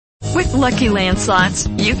With Lucky Land Slots,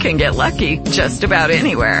 you can get lucky just about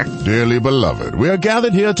anywhere. Dearly beloved, we are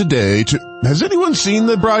gathered here today to... Has anyone seen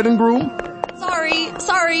the bride and groom?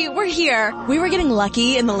 Sorry, we're here. We were getting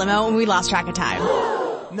lucky in the limo and we lost track of time.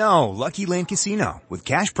 No, Lucky Land Casino, with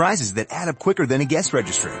cash prizes that add up quicker than a guest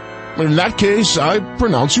registry. In that case, I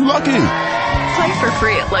pronounce you lucky. Play for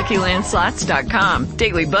free at LuckyLandSlots.com.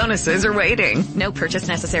 Daily bonuses are waiting. No purchase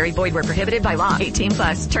necessary. Void where prohibited by law.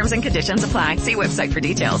 18+. Terms and conditions apply. See website for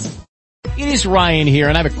details. It is Ryan here,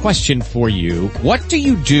 and I have a question for you. What do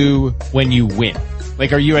you do when you win?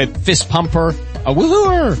 Like, are you a fist pumper, a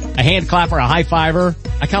woohooer, a hand clapper, a high fiver?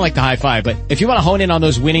 I kind of like the high five, but if you want to hone in on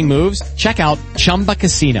those winning moves, check out Chumba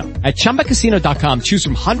Casino. At ChumbaCasino.com, choose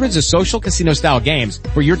from hundreds of social casino-style games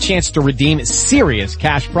for your chance to redeem serious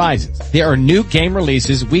cash prizes. There are new game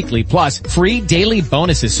releases weekly, plus free daily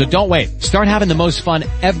bonuses, so don't wait. Start having the most fun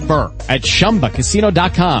ever at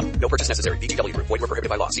ChumbaCasino.com. No purchase necessary. VGW Group. Void where prohibited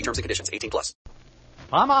by law. See terms and conditions. 18+.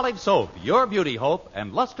 Palmolive Soap, your beauty hope,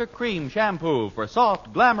 and Luster Cream Shampoo for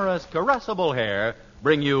soft, glamorous, caressable hair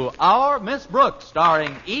bring you Our Miss Brooks,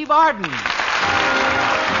 starring Eve Arden.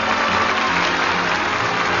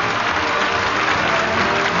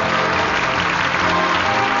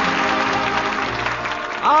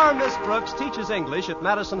 Our Miss Brooks teaches English at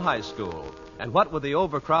Madison High School, and what with the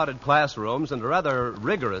overcrowded classrooms and a rather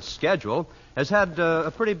rigorous schedule, has had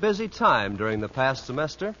a pretty busy time during the past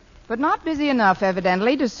semester. But not busy enough,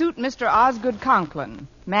 evidently, to suit Mr. Osgood Conklin,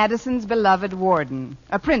 Madison's beloved warden,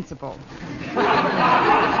 a principal.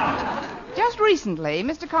 Just recently,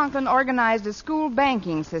 Mr. Conklin organized a school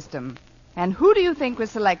banking system. And who do you think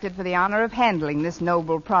was selected for the honor of handling this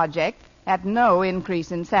noble project at no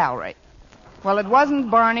increase in salary? Well, it wasn't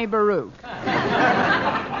Barney Baruch.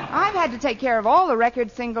 I've had to take care of all the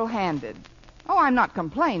records single-handed. Oh, I'm not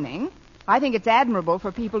complaining. I think it's admirable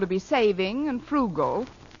for people to be saving and frugal,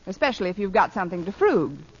 especially if you've got something to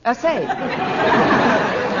save.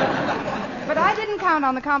 But I didn't count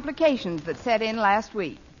on the complications that set in last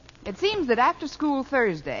week. It seems that after school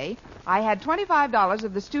Thursday, I had $25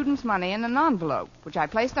 of the students' money in an envelope, which I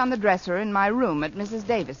placed on the dresser in my room at Mrs.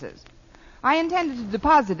 Davis's. I intended to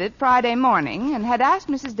deposit it Friday morning and had asked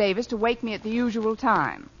Mrs. Davis to wake me at the usual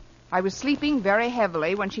time. I was sleeping very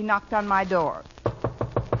heavily when she knocked on my door.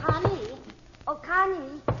 Connie? Oh,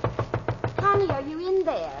 Connie? Connie, are you in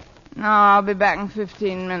there? No, I'll be back in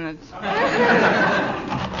 15 minutes.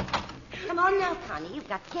 Come on now, Connie. You've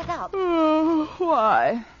got to get up. Oh,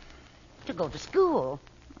 why? To go to school.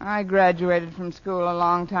 I graduated from school a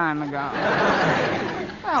long time ago.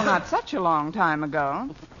 Well, not such a long time ago.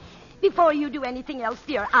 Before you do anything else,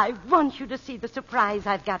 dear, I want you to see the surprise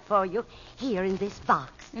I've got for you here in this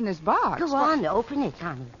box. In this box? Go on, open it,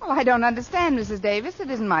 Connie. Well, I don't understand, Mrs. Davis. It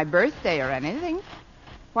isn't my birthday or anything.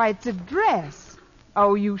 Why, it's a dress.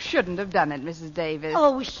 Oh, you shouldn't have done it, Mrs. Davis.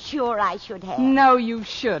 Oh, sure I should have. No, you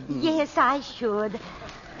shouldn't. Yes, I should.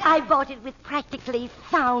 I bought it with practically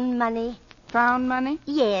found money. Found money?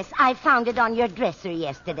 Yes, I found it on your dresser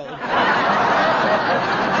yesterday.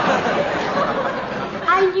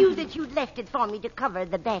 I knew that you'd left it for me to cover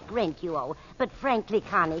the back rent you owe. But frankly,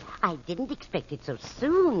 Connie, I didn't expect it so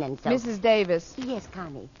soon and so... Mrs. Davis. Yes,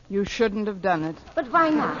 Connie. You shouldn't have done it. But why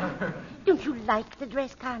not? Don't you like the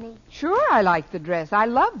dress, Connie? Sure, I like the dress. I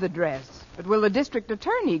love the dress. But will the district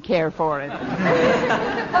attorney care for it?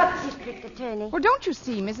 What district attorney? Well, don't you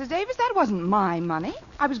see, Mrs. Davis, that wasn't my money.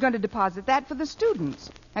 I was going to deposit that for the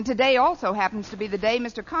students. And today also happens to be the day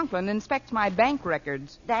Mr. Conklin inspects my bank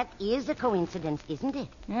records. That is a coincidence, isn't it?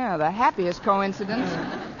 Yeah, the happiest coincidence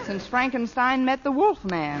since Frankenstein met the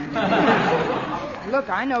Wolfman. Look,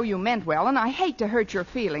 I know you meant well, and I hate to hurt your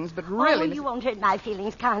feelings, but really... Oh, you won't hurt my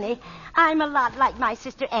feelings, Connie. I'm a lot like my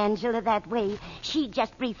sister Angela that way. She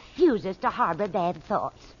just refuses to harbor bad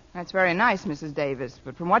thoughts. That's very nice, Mrs. Davis,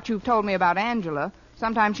 but from what you've told me about Angela,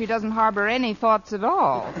 sometimes she doesn't harbor any thoughts at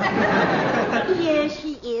all. Yes,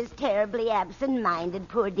 she is terribly absent-minded,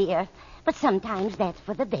 poor dear. But sometimes that's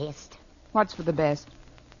for the best. What's for the best?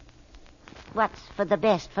 What's for the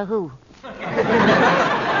best for who?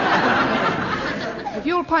 If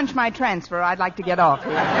you'll punch my transfer, I'd like to get off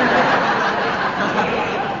here.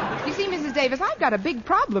 You see, Mrs. Davis, I've got a big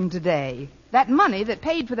problem today. That money that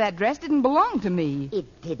paid for that dress didn't belong to me.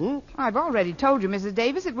 It didn't? I've already told you, Mrs.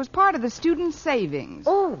 Davis, it was part of the students' savings.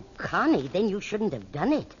 Oh, Connie, then you shouldn't have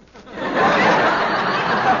done it.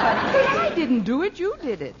 I didn't do it. You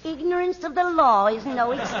did it. Ignorance of the law is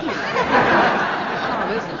no excuse. Oh,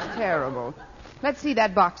 this is terrible. Let's see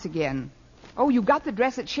that box again. Oh, you got the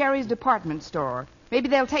dress at Sherry's department store. Maybe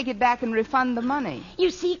they'll take it back and refund the money.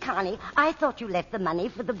 You see, Connie, I thought you left the money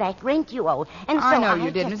for the back rent you owe. And so I know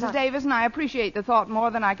you did, kept Mrs. Davis, and I appreciate the thought more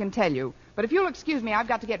than I can tell you. But if you'll excuse me, I've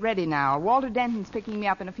got to get ready now. Walter Denton's picking me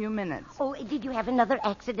up in a few minutes. Oh, did you have another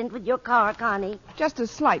accident with your car, Connie? Just a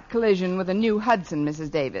slight collision with a new Hudson, Mrs.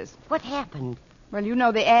 Davis. What happened? Well, you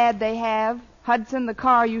know the ad they have? Hudson, the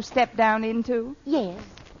car you stepped down into? Yes.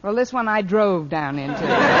 Well, this one I drove down into.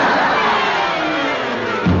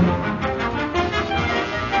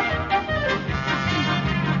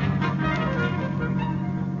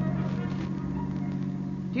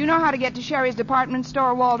 Do you know how to get to Sherry's department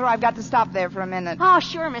store, Walter? I've got to stop there for a minute. Oh,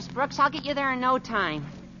 sure, Miss Brooks. I'll get you there in no time.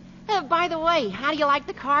 By the way, how do you like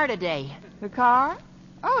the car today? The car?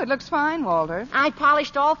 Oh, it looks fine, Walter. I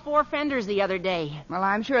polished all 4 fenders the other day. Well,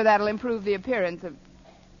 I'm sure that'll improve the appearance of...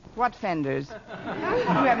 What fenders? You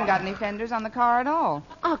haven't got any fenders on the car at all.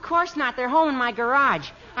 Oh, of course not. They're home in my garage.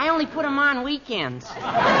 I only put them on weekends.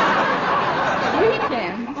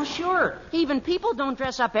 Weekends? Well, sure. Even people don't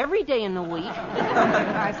dress up every day in the week.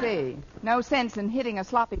 I see. No sense in hitting a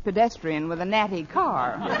sloppy pedestrian with a natty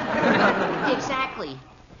car. Exactly.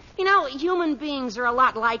 You know, human beings are a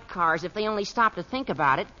lot like cars if they only stop to think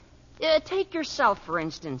about it. Take yourself, for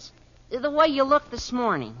instance. The way you look this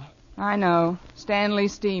morning. I know. Stanley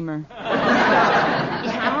Steamer.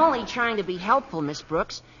 Yeah, I'm only trying to be helpful, Miss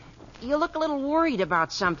Brooks. You look a little worried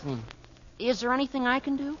about something. Is there anything I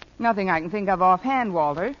can do? Nothing I can think of offhand,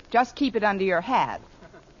 Walter. Just keep it under your hat.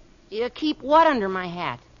 You keep what under my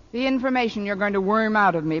hat? The information you're going to worm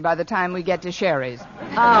out of me by the time we get to Sherry's.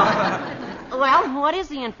 Oh. Well, what is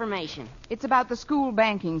the information? It's about the school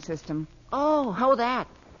banking system. Oh, that.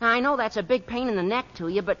 I know that's a big pain in the neck to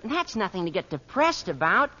you, but that's nothing to get depressed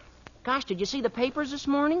about. Gosh, did you see the papers this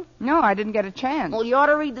morning? No, I didn't get a chance. Well, you ought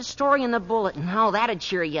to read the story in the bulletin. Oh, that'd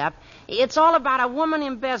cheer you up. It's all about a woman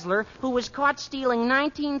embezzler who was caught stealing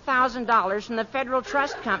 $19,000 from the Federal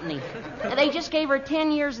Trust Company. They just gave her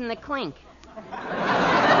 10 years in the clink.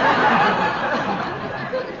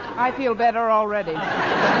 I feel better already.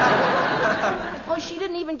 Well, she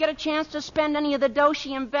didn't even get a chance to spend any of the dough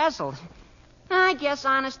she embezzled. I guess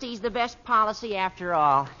honesty's the best policy after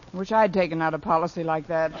all. Wish I'd taken out a policy like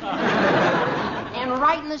that. And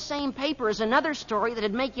right in the same paper is another story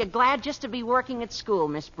that'd make you glad just to be working at school,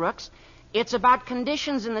 Miss Brooks. It's about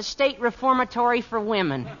conditions in the state reformatory for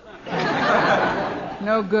women.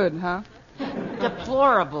 No good, huh?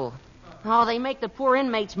 Deplorable. Oh, they make the poor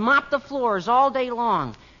inmates mop the floors all day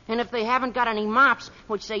long. And if they haven't got any mops,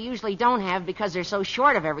 which they usually don't have because they're so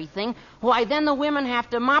short of everything, why, then the women have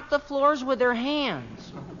to mop the floors with their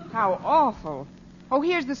hands. How awful. Oh,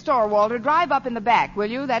 here's the store, Walter. Drive up in the back, will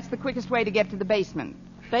you? That's the quickest way to get to the basement.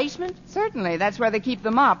 Basement? Certainly. That's where they keep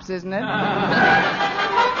the mops, isn't it?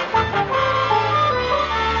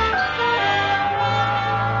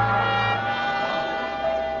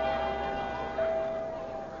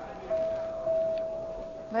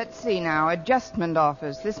 Let's see now. Adjustment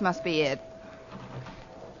office. This must be it.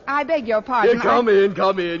 I beg your pardon. Come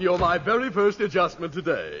in. You're my very first adjustment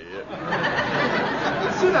today.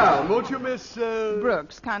 Sit down, won't you, Miss...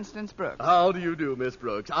 Brooks, Constance Brooks. How do you do, Miss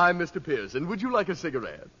Brooks? I'm Mr. Pearson. Would you like a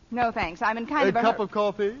cigarette? No, thanks. I'm in kind of a cup of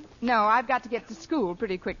coffee? No, I've got to get to school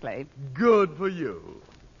pretty quickly. Good for you.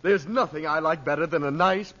 There's nothing I like better than a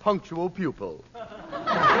nice, punctual pupil.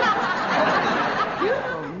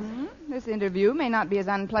 This interview may not be as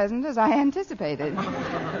unpleasant as I anticipated.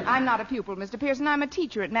 I'm not a pupil, Mr. Pearson. I'm a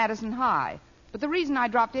teacher at Madison High. But the reason I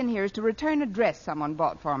dropped in here is to return a dress someone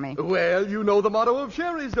bought for me. Well, you know the motto of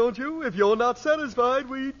Sherry's, don't you? If you're not satisfied,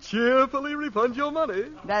 we cheerfully refund your money.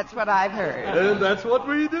 That's what I've heard. And that's what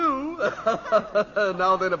we do.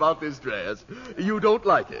 Now then, about this dress. You don't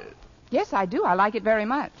like it? Yes, I do. I like it very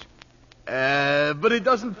much. But it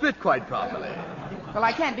doesn't fit quite properly. Well,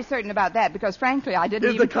 I can't be certain about that because, frankly, I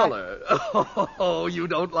didn't even... The color. Oh, you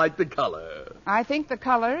don't like the color. I think the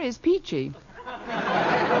color is peachy.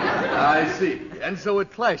 I see. And so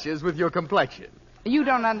it clashes with your complexion. You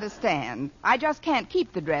don't understand. I just can't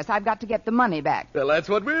keep the dress. I've got to get the money back. Well, that's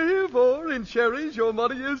what we're here for. In Sherry's, your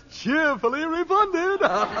money is cheerfully refunded.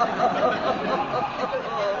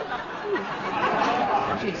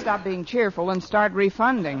 She'd stop being cheerful and start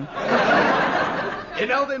refunding. And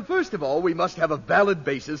now then, first of all, we must have a valid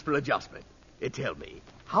basis for adjustment. Tell me,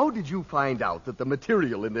 how did you find out that the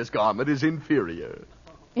material in this garment is inferior?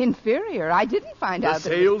 Inferior? I didn't find out that... The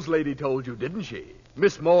sales lady told you, didn't she?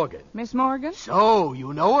 Miss Morgan. Miss Morgan? So,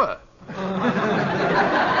 you know her.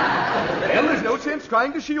 Well, there's no sense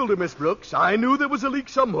trying to shield her, Miss Brooks. I knew there was a leak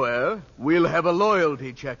somewhere. We'll have a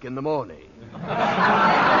loyalty check in the morning.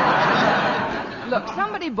 Look,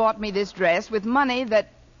 somebody bought me this dress with money that...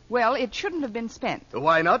 Well, it shouldn't have been spent.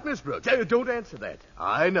 Why not, Miss Brooks? Don't answer that.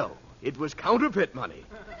 I know. It was counterfeit money.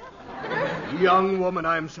 Young woman,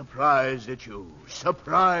 I'm surprised at you.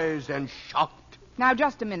 Surprised and shocked. Now,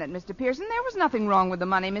 just a minute, Mr. Pearson. There was nothing wrong with the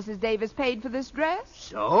money Mrs. Davis paid for this dress.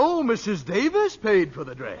 So, Mrs. Davis paid for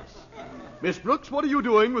the dress. Miss Brooks, what are you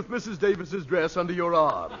doing with Mrs. Davis's dress under your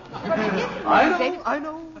arm? I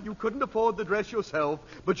know. You couldn't afford the dress yourself,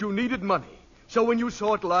 but you needed money. So when you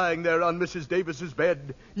saw it lying there on Mrs. Davis's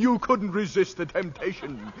bed, you couldn't resist the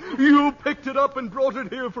temptation. You picked it up and brought it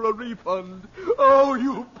here for a refund. Oh,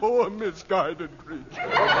 you poor misguided creature.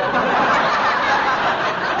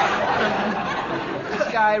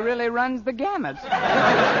 This guy really runs the gamut.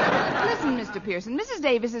 Listen, Mr. Pearson, Mrs.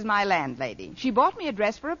 Davis is my landlady. She bought me a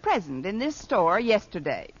dress for a present in this store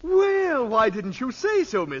yesterday. Well, why didn't you say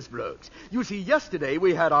so, Miss Brooks? You see, yesterday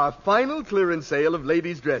we had our final clearance sale of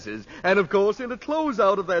ladies' dresses, and of course, in a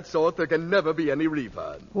closeout of that sort, there can never be any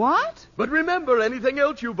refund. What? But remember, anything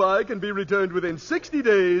else you buy can be returned within 60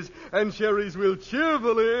 days, and Sherry's will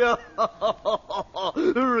cheerfully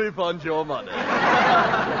refund your money.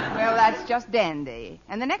 Well, that's just dandy.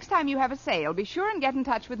 And the next time you have a sale, be sure and get in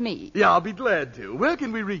touch with me. Yeah, I'll be glad to. Where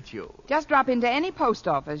can we reach you? Just drop into any post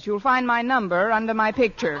office. You'll find my number under my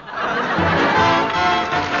picture.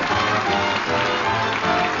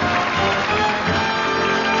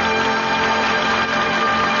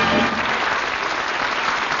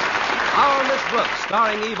 Our Miss Brooks,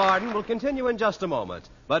 starring Eve Arden, will continue in just a moment.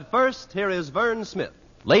 But first, here is Vern Smith.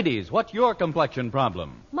 Ladies, what's your complexion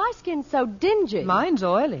problem? My skin's so dingy. Mine's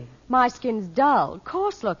oily. My skin's dull,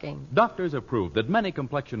 coarse-looking. Doctors have proved that many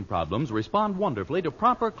complexion problems respond wonderfully to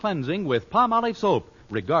proper cleansing with Palmolive soap,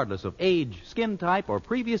 regardless of age, skin type, or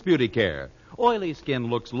previous beauty care. Oily skin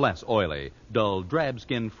looks less oily. Dull, drab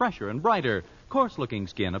skin fresher and brighter. Coarse-looking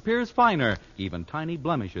skin appears finer. Even tiny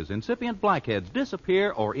blemishes, incipient blackheads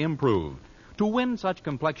disappear or improve. To win such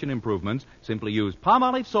complexion improvements, simply use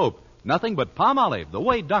Palmolive soap. Nothing but Palmolive, the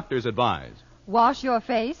way doctors advise. Wash your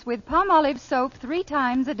face with Palmolive soap 3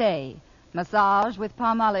 times a day. Massage with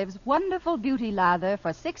Palmolive's wonderful beauty lather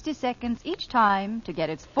for 60 seconds each time to get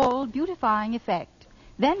its full beautifying effect.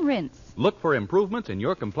 Then rinse. Look for improvements in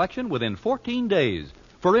your complexion within 14 days.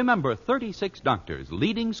 For remember, 36 doctors,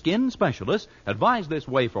 leading skin specialists, advise this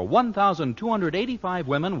way for 1,285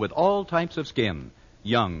 women with all types of skin.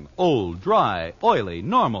 Young, old, dry, oily,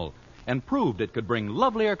 normal. And proved it could bring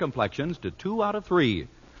lovelier complexions to 2 out of 3.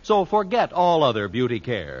 So forget all other beauty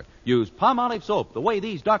care. Use Palmolive soap the way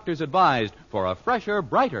these doctors advised for a fresher,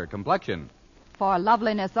 brighter complexion. For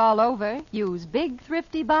loveliness all over, use big,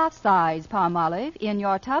 thrifty bath-size Palmolive in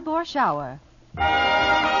your tub or shower.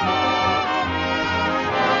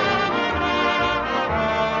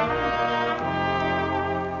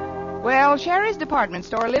 Well, Sherry's department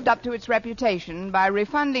store lived up to its reputation by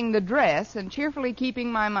refunding the dress and cheerfully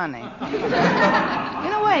keeping my money.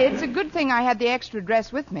 In a way, it's a good thing I had the extra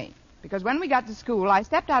dress with me, because when we got to school, I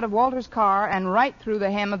stepped out of Walter's car and right through the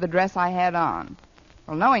hem of the dress I had on.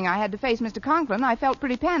 Well, knowing I had to face Mr. Conklin, I felt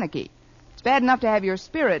pretty panicky. It's bad enough to have your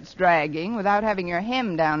spirits dragging without having your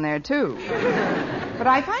hem down there, too. But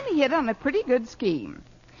I finally hit on a pretty good scheme.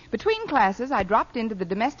 Between classes, I dropped into the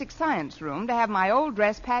domestic science room to have my old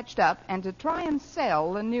dress patched up and to try and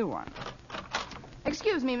sell the new one.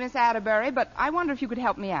 Excuse me, Miss Atterbury, but I wonder if you could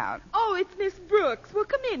help me out. Oh, it's Miss Brooks. Well,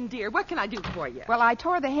 come in, dear. What can I do for you? Well, I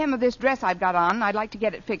tore the hem of this dress I've got on, and I'd like to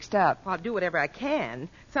get it fixed up. Well, I'll do whatever I can.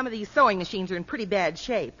 Some of these sewing machines are in pretty bad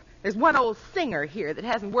shape. There's one old singer here that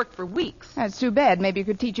hasn't worked for weeks. That's too bad. Maybe you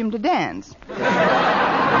could teach him to dance.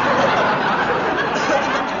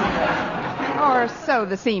 Or sew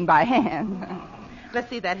the seam by hand. Let's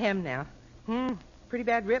see that hem now. Pretty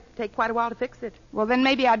bad rip. Take quite a while to fix it. Well, then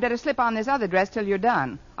maybe I'd better slip on this other dress till you're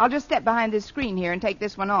done. I'll just step behind this screen here and take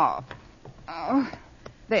this one off. Oh,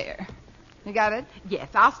 there. You got it? Yes,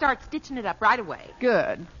 I'll start stitching it up right away.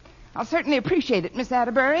 Good. I'll certainly appreciate it, Miss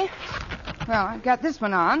Atterbury. Well, I've got this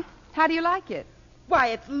one on. How do you like it? Why,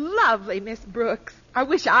 it's lovely, Miss Brooks. I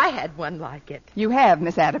wish I had one like it. You have,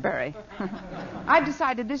 Miss Atterbury. I've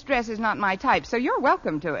decided this dress is not my type, so you're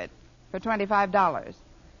welcome to it for $25.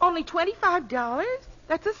 Only $25?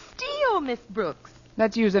 That's a steal, Miss Brooks.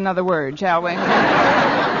 Let's use another word, shall we?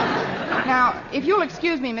 Now, if you'll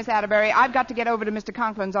excuse me, Miss Atterbury, I've got to get over to Mr.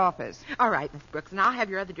 Conklin's office. All right, Miss Brooks, and I'll have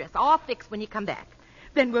your other dress all fixed when you come back.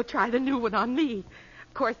 Then we'll try the new one on me.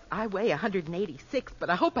 Of course, I weigh 186, but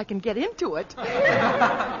I hope I can get into it.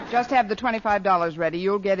 Just have the $25 ready.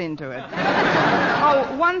 You'll get into it.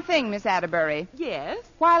 Oh, one thing, Miss Atterbury. Yes?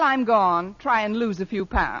 While I'm gone, try and lose a few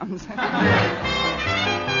pounds.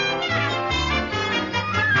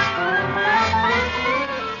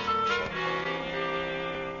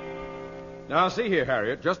 Now, see here,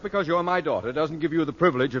 Harriet. Just because you're my daughter doesn't give you the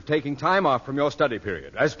privilege of taking time off from your study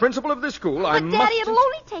period. As principal of this school, I must... But, Daddy, it'll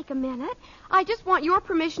only take a minute. I just want your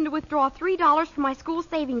permission to withdraw $3 from my school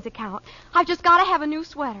savings account. I've just got to have a new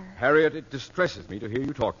sweater. Harriet, it distresses me to hear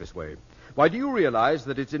you talk this way. Why, do you realize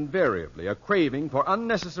that it's invariably a craving for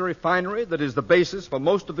unnecessary finery that is the basis for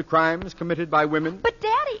most of the crimes committed by women? But,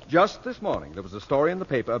 Daddy... Just this morning, there was a story in the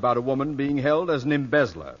paper about a woman being held as an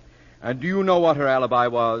embezzler. And do you know what her alibi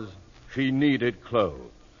was? She needed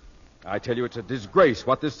clothes. I tell you, it's a disgrace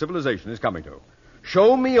what this civilization is coming to.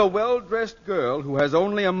 Show me a well-dressed girl who has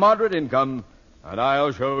only a moderate income, and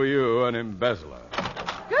I'll show you an embezzler.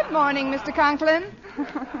 Good morning, Mr. Conklin.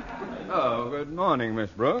 Oh, good morning, Miss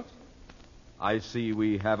Brooks. I see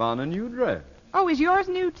we have on a new dress. Oh, is yours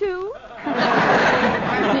new, too?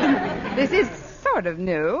 This is sort of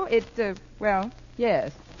new. Well,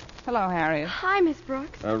 yes. Hello, Harriet. Hi, Miss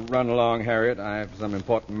Brooks. Run along, Harriet. I have some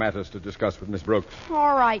important matters to discuss with Miss Brooks.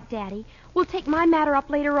 All right, Daddy. We'll take my matter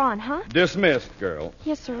up later on, huh? Dismissed, girl.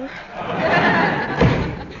 Yes, sir.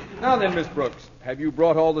 Now then, Miss Brooks, have you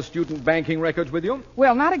brought all the student banking records with you?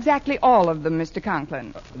 Well, not exactly all of them, Mr.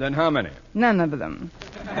 Conklin. Then how many? None of them.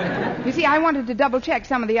 You see, I wanted to double-check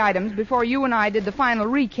some of the items before you and I did the final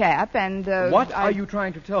recap, and... What are you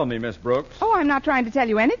trying to tell me, Miss Brooks? Oh, I'm not trying to tell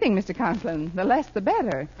you anything, Mr. Conklin. The less, the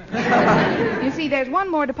better. You see, there's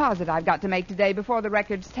one more deposit I've got to make today before the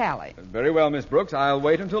records tally. Very well, Miss Brooks. I'll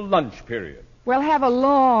wait until lunch period. We'll have a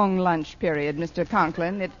long lunch period, Mr.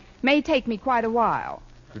 Conklin. It may take me quite a while.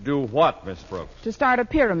 To do what, Miss Brooks? To start a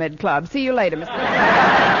pyramid club. See you later, Mr.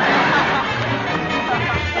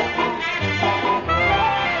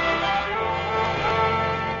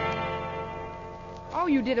 Oh,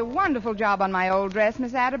 you did a wonderful job on my old dress,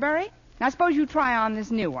 Miss Atterbury. Now, suppose you try on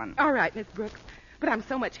this new one. All right, Miss Brooks. But I'm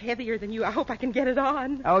so much heavier than you, I hope I can get it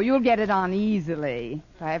on. Oh, you'll get it on easily.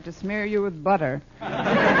 I have to smear you with butter.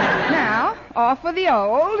 Now, off with the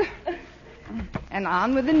old, and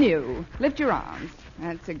on with the new. Lift your arms.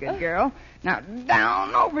 That's a good girl. Now,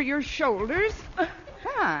 down over your shoulders.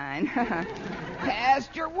 Fine.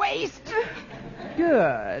 Past your waist.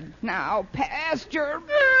 Good. Now, past your...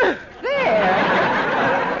 There.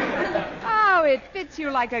 Oh, it fits you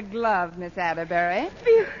like a glove, Miss Atterbury.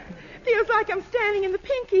 Feels like I'm standing in the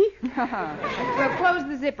pinky. Well, close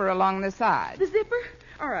the zipper along the side. The zipper?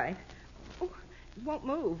 All right. Oh, it won't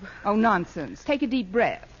move. Oh, nonsense. Take a deep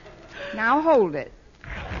breath. Now hold it.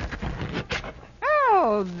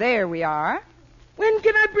 Oh, there we are. When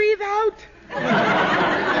can I breathe out?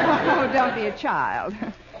 Oh, don't be a child.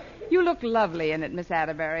 You look lovely in it, Miss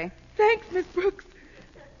Atterbury. Thanks, Miss Brooks.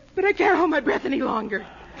 But I can't hold my breath any longer.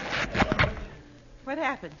 What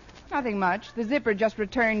happened? Nothing much. The zipper just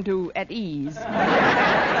returned to at ease. You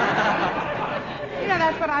know,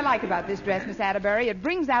 that's what I like about this dress, Miss Atterbury. It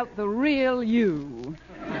brings out the real you.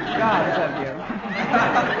 Gods of you.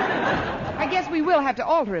 I guess we will have to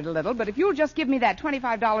alter it a little, but if you'll just give me that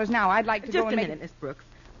 $25 now, I'd like to just go and make... Just a minute, Miss Brooks.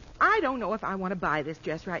 I don't know if I want to buy this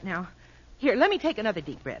dress right now. Here, let me take another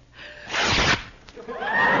deep breath.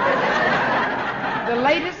 The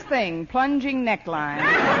latest thing, plunging neckline.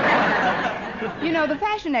 You know, the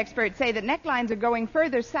fashion experts say that necklines are going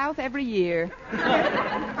further south every year.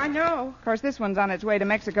 I know. Of course, this one's on its way to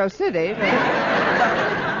Mexico City, but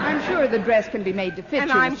I'm sure the dress can be made to fit and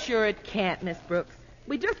you. I'm sure it can't, Miss Brooks.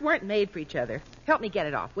 We just weren't made for each other. Help me get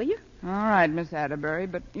it off, will you? All right, Miss Atterbury,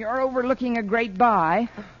 but you're overlooking a great buy.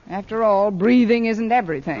 After all, breathing isn't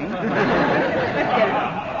everything. Let's get it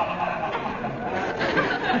off.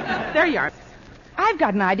 There you are. I've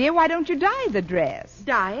got an idea. Why don't you dye the dress?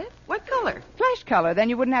 Dye it? What color? Flesh color. Then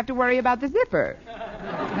you wouldn't have to worry about the zipper. No,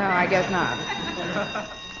 I guess not.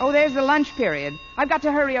 Oh, there's the lunch period. I've got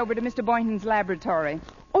to hurry over to Mr. Boynton's laboratory.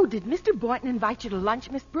 Oh, did Mr. Boynton invite you to lunch,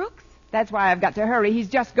 Miss Brooks? That's why I've got to hurry. He's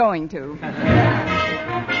just going to.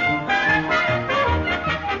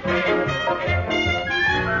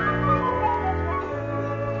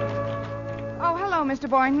 Mr.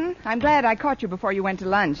 Boynton. I'm glad I caught you before you went to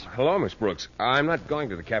lunch. Hello, Miss Brooks. I'm not going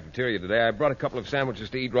to the cafeteria today. I brought a couple of sandwiches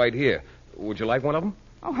to eat right here. Would you like one of them?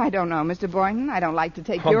 Oh, I don't know, Mr. Boynton. I don't like to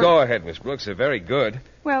take your... Oh, go ahead, Miss Brooks. They're very good.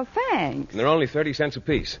 Well, thanks. And they're only 30 cents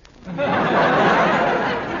apiece.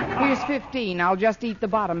 Here's 15. I'll just eat the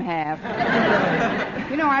bottom half.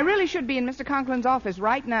 You know, I really should be in Mr. Conklin's office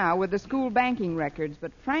right now with the school banking records,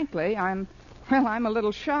 but frankly, I'm a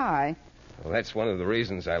little shy. Well, that's one of the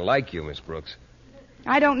reasons I like you, Miss Brooks.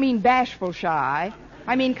 I don't mean bashful shy.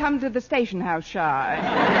 I mean come to the station house shy.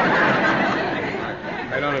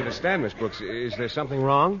 I don't understand, Miss Brooks. Is there something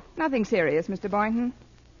wrong? Nothing serious, Mr. Boynton.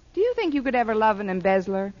 Do you think you could ever love an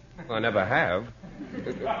embezzler? I never have.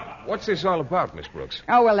 What's this all about, Miss Brooks?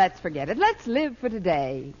 Oh, well, let's forget it. Let's live for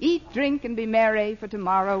today. Eat, drink, and be merry, for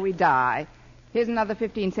tomorrow we die. Here's another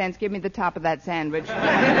 15 cents. Give me the top of that sandwich.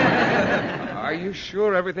 Are you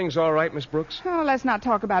sure everything's all right, Miss Brooks? Oh, let's not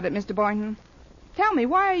talk about it, Mr. Boynton. Tell me,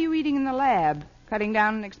 why are you eating in the lab? Cutting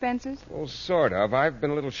down on expenses? Well, sort of. I've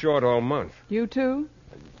been a little short all month. You too?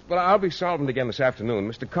 Well, I'll be solvent again this afternoon.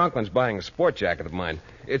 Mr. Conklin's buying a sport jacket of mine.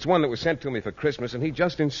 It's one that was sent to me for Christmas, and he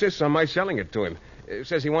just insists on my selling it to him.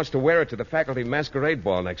 Says he wants to wear it to the faculty masquerade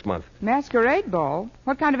ball next month. Masquerade ball?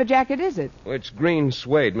 What kind of a jacket is it? Well, it's green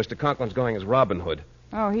suede. Mr. Conklin's going as Robin Hood.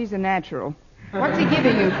 Oh, he's a natural. What's he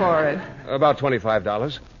giving you for it? About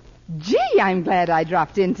 $25. Gee, I'm glad I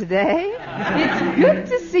dropped in today. It's good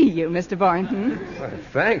to see you, Mr. Boynton. Well,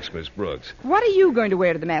 thanks, Miss Brooks. What are you going to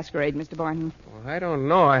wear to the masquerade, Mr. Boynton? Well, I don't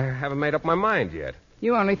know. I haven't made up my mind yet.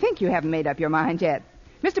 You only think you haven't made up your mind yet.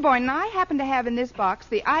 Mr. Boynton, I happen to have in this box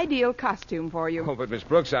the ideal costume for you. Oh, but Miss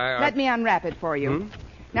Brooks, Let me unwrap it for you.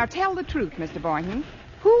 Now, tell the truth, Mr. Boynton.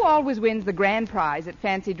 Who always wins the grand prize at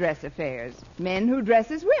fancy dress affairs? Men who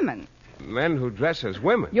dress as women. Men who dress as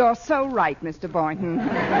women? You're so right, Mr. Boynton.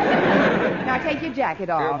 Now, take your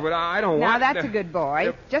jacket off. But I don't Now, want... that's a good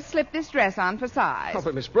boy. Just slip this dress on for size. Oh,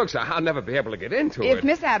 but Miss Brooks, I'll never be able to get into If it.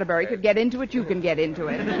 Miss Atterbury could get into it, you can get into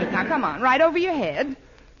it. Now, come on, right over your head.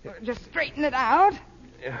 Just straighten it out.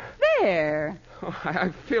 There. Oh, I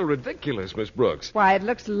feel ridiculous, Miss Brooks. Why, it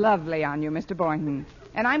looks lovely on you, Mr. Boynton.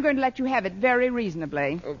 And I'm going to let you have it very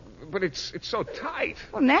reasonably. But it's so tight.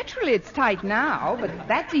 Well, naturally it's tight now, but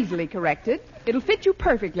that's easily corrected. It'll fit you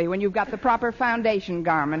perfectly when you've got the proper foundation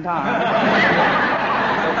garment on.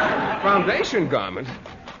 Foundation garment?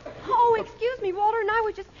 Oh, excuse me, Walter and I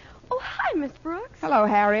were just... Oh, hi, Miss Brooks. Hello,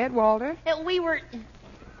 Harriet, Walter. We were...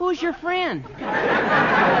 Who's your friend?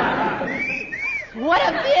 What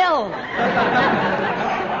a bill!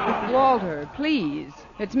 Walter, please.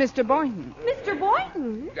 It's Mr. Boynton. Mr.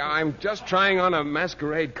 Boynton? I'm just trying on a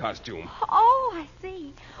masquerade costume. Oh, I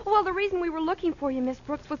see. Well, the reason we were looking for you, Miss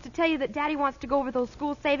Brooks, was to tell you that Daddy wants to go over those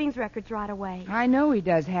school savings records right away. I know he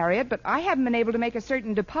does, Harriet, but I haven't been able to make a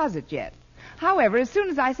certain deposit yet. However, as soon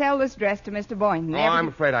as I sell this dress to Mr. Boynton... I'm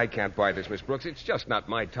afraid I can't buy this, Miss Brooks. It's just not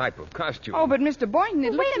my type of costume. Oh, but Mr. Boynton,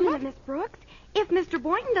 it looks... Wait a minute, Miss Brooks. If Mr.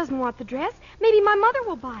 Boynton doesn't want the dress, maybe my mother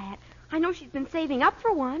will buy it. I know she's been saving up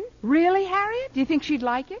for one. Really, Harriet? Do you think she'd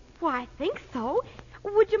like it? Why, I think so.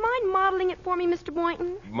 Would you mind modeling it for me, Mr.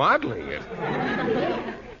 Boynton? Modeling it?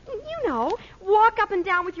 You know, walk up and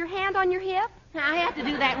down with your hand on your hip. I had to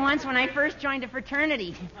do that once when I first joined a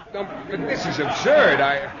fraternity. No, but this is absurd.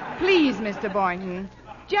 Please, Mr. Boynton,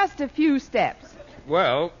 just a few steps.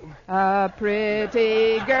 Well... A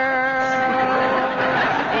pretty girl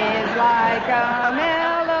is like a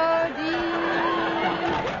melody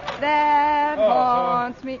that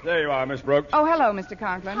haunts me. There you are, Miss Brooks. Oh, hello, Mr.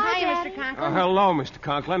 Conklin. Hi, Mr. Conklin. Hello, Mr.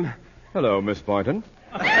 Conklin. Hello, Miss Boynton.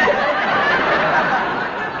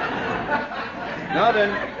 Now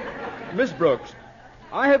then, Miss Brooks,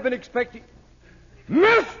 I have been expecting...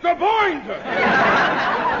 Mr. Boynton!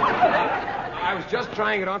 I was just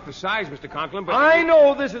trying it on for size, Mr. Conklin, but... I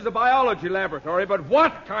know this is a biology laboratory, but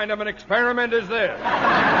what kind of an experiment is this? Oh,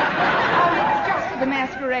 it's just the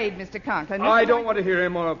masquerade, Mr. Conklin. I don't want to hear any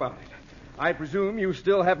more about it. I presume you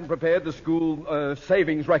still haven't prepared the school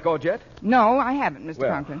savings record yet? No, I haven't, Mr.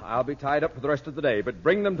 Conklin. I'll be tied up for the rest of the day, but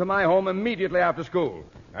bring them to my home immediately after school.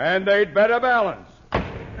 And they'd better balance.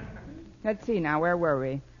 Let's see now, where were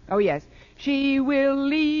we? Oh, yes. She will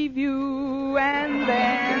leave you and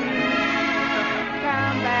then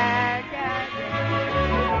come back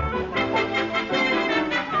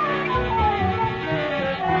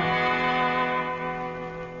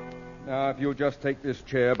Now, if you'll just take this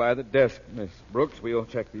chair by the desk, Miss Brooks, we'll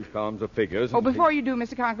check these columns of figures. Oh, before you do,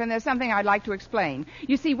 Mr. Conklin, there's something I'd like to explain.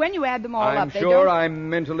 You see, when you add them all I'm up, they sure don't... I'm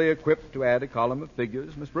mentally equipped to add a column of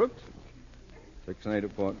figures, Miss Brooks. 6 and 8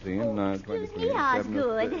 of 14, 9, 23, me, 7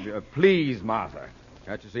 Osgood. Please, Martha.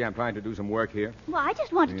 Can't you see I'm trying to do some work here? Well, I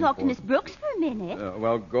just want to talk to Miss Brooks for a minute.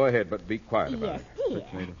 Well, go ahead, but be quiet about Yes, it. dear.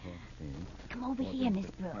 6 and 8 of 14. Come over here,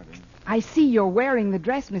 Miss Brooks. I see you're wearing the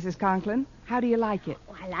dress, Mrs. Conklin. How do you like it?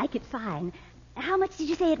 Oh, I like it fine. How much did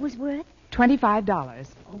you say it was worth? $25.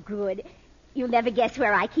 Oh, good. You'll never guess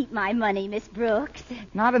where I keep my money, Miss Brooks.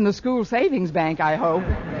 Not in the school savings bank, I hope.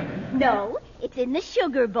 No, it's in the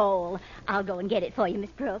sugar bowl. I'll go and get it for you,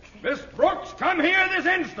 Miss Brooks. Miss Brooks, come here this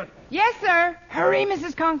instant. Yes, sir. Hurry,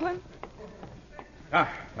 Mrs. Conklin.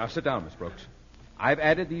 Now sit down, Miss Brooks. I've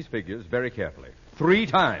added these figures very carefully. 3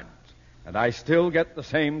 times. And I still get the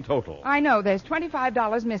same total. I know. There's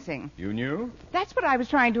 $25 missing. You knew? That's what I was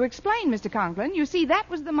trying to explain, Mr. Conklin. You see, that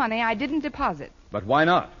was the money I didn't deposit. But why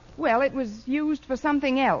not? Well, it was used for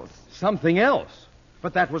something else. Something else?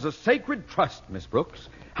 But that was a sacred trust, Miss Brooks.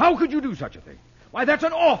 How could you do such a thing? Why, that's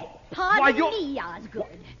an awful... Pardon me, Osgood,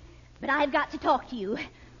 but I've got to talk to you.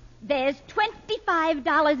 There's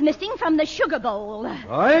 $25 missing from the sugar bowl.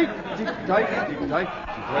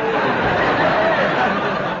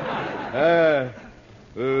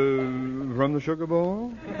 From the sugar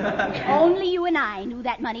bowl? Only you and I knew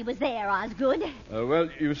that money was there, Osgood. Well,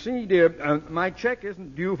 you see, dear, my check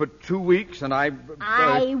isn't due for 2 weeks, and I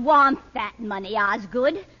want that money,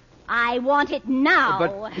 Osgood. I want it now.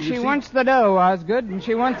 But she wants the dough, Osgood, and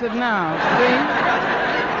she wants it now. See?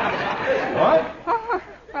 What? Oh,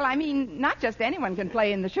 well, I mean, not just anyone can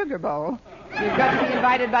play in the sugar bowl. You've got to be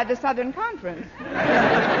invited by the Southern Conference.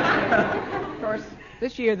 Of course,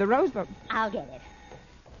 this year the Rose Bowl. I'll get it.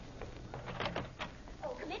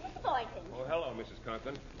 Oh, come in, Mr. Boynton. Oh, hello, Mrs.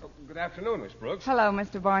 Conklin. Oh, good afternoon, Miss Brooks. Hello,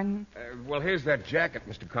 Mr. Boynton. Well, here's that jacket,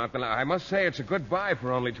 Mr. Conklin. I must say it's a good buy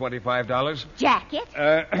for only $25. Jacket?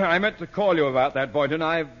 I meant to call you about that, Boynton.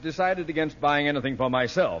 I've decided against buying anything for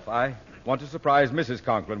myself. I want to surprise Mrs.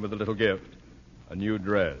 Conklin with a little gift. A new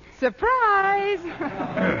dress. Surprise!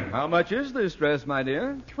 How much is this dress, my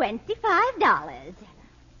dear? $25.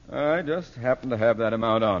 I just happen to have that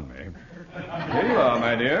amount on me. Here you are,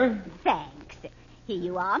 my dear. Thanks. Here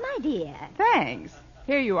you are, my dear. Thanks.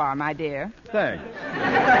 Here you are, my dear. Thanks.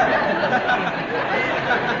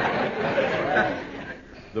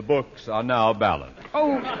 The books are now balanced.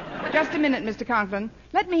 Oh, just a minute, Mr. Conklin.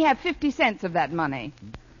 Let me have 50 cents of that money.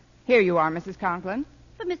 Here you are, Mrs. Conklin.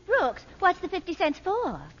 But, Miss Brooks, what's the 50 cents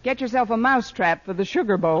for? Get yourself a mousetrap for the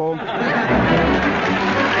sugar bowl.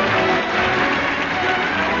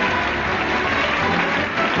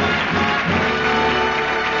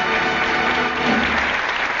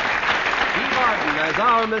 As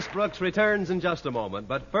our Miss Brooks returns in just a moment,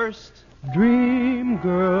 but first... Dream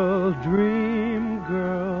girl,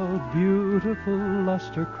 beautiful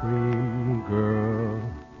luster cream girl.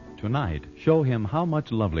 Tonight, show him how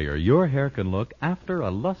much lovelier your hair can look after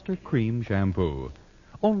a Luster Cream shampoo.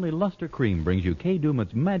 Only Luster Cream brings you Kay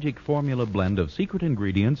Daumit's magic formula blend of secret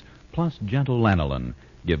ingredients plus gentle lanolin.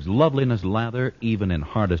 Gives loveliness lather even in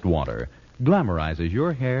hardest water. Glamorizes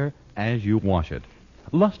your hair as you wash it.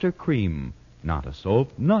 Luster Cream. Not a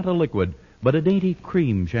soap, not a liquid, but a dainty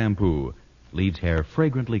cream shampoo. Leaves hair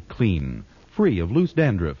fragrantly clean, free of loose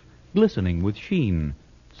dandruff, glistening with sheen.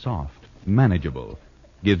 Soft, manageable.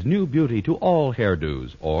 Gives new beauty to all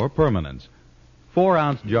hairdos or permanents.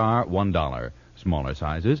 4-ounce jar, $1. Smaller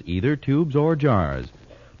sizes, either tubes or jars.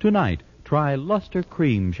 Tonight, try Luster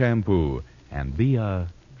Cream shampoo and be a...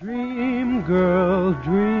 Dream girl,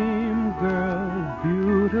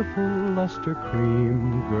 beautiful luster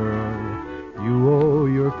cream girl. You owe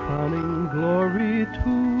your crowning glory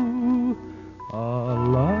to a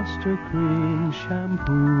Luster Cream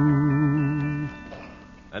shampoo.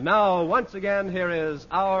 And now, once again, here is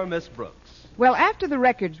our Miss Brooks. Well, after the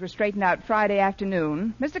records were straightened out Friday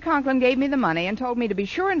afternoon, Mr. Conklin gave me the money and told me to be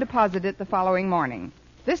sure and deposit it the following morning.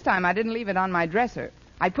 This time I didn't leave it on my dresser.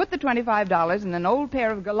 I put the $25 in an old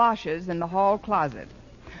pair of galoshes in the hall closet.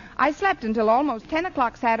 I slept until almost 10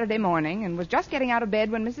 o'clock Saturday morning and was just getting out of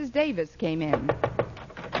bed when Mrs. Davis came in.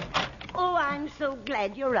 Oh, I'm so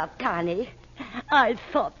glad you're up, Connie. I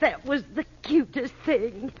thought that was the cutest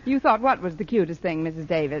thing. You thought what was the cutest thing, Mrs.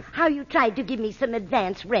 Davis? How you tried to give me some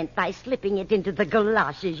advance rent by slipping it into the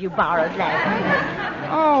galoshes you borrowed last night.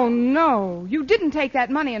 Oh, no. You didn't take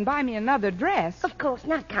that money and buy me another dress. Of course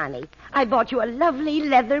not, Connie. I bought you a lovely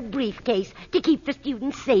leather briefcase to keep the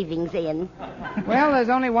students' savings in. Well, there's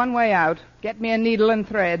only one way out. Get me a needle and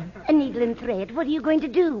thread. A needle and thread? What are you going to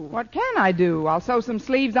do? What can I do? I'll sew some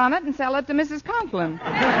sleeves on it and sell it to Mrs. Conklin.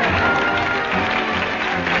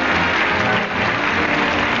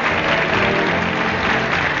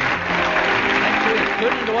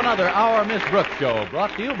 Tune into another Our Miss Brooks show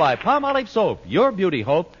brought to you by Palmolive Soap, your beauty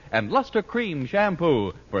hope, and Luster Cream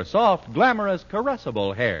shampoo for soft, glamorous,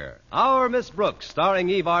 caressable hair. Our Miss Brooks, starring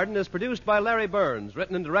Eve Arden, is produced by Larry Burns,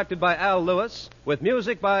 written and directed by Al Lewis, with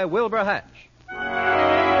music by Wilbur Hatch.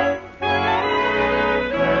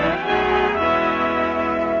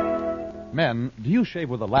 Men, do you shave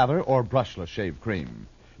with a lather or brushless shave cream?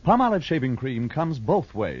 Palmolive shaving cream comes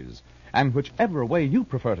both ways, and whichever way you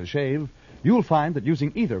prefer to shave, you'll find that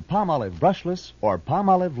using either Palmolive brushless or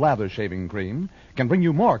Palmolive lather shaving cream can bring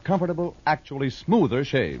you more comfortable, actually smoother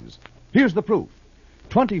shaves. Here's the proof.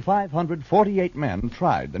 2,548 men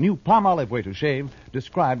tried the new Palmolive way to shave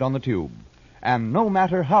described on the tube. And no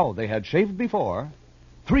matter how they had shaved before,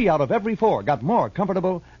 3 out of every 4 got more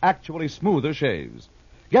comfortable, actually smoother shaves.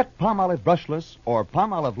 Get Palmolive brushless or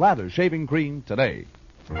Palmolive lather shaving cream today.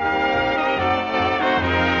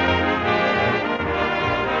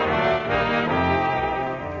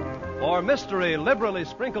 For mystery liberally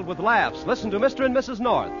sprinkled with laughs, listen to Mr. and Mrs.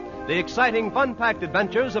 North, the exciting, fun-packed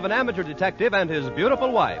adventures of an amateur detective and his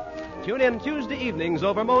beautiful wife. Tune in Tuesday evenings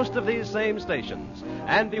over most of these same stations.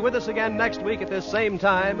 And be with us again next week at this same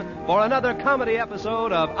time for another comedy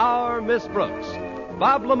episode of Our Miss Brooks.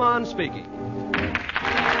 Bob Lamont speaking.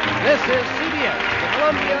 This is CBS, the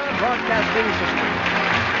Columbia Broadcasting System.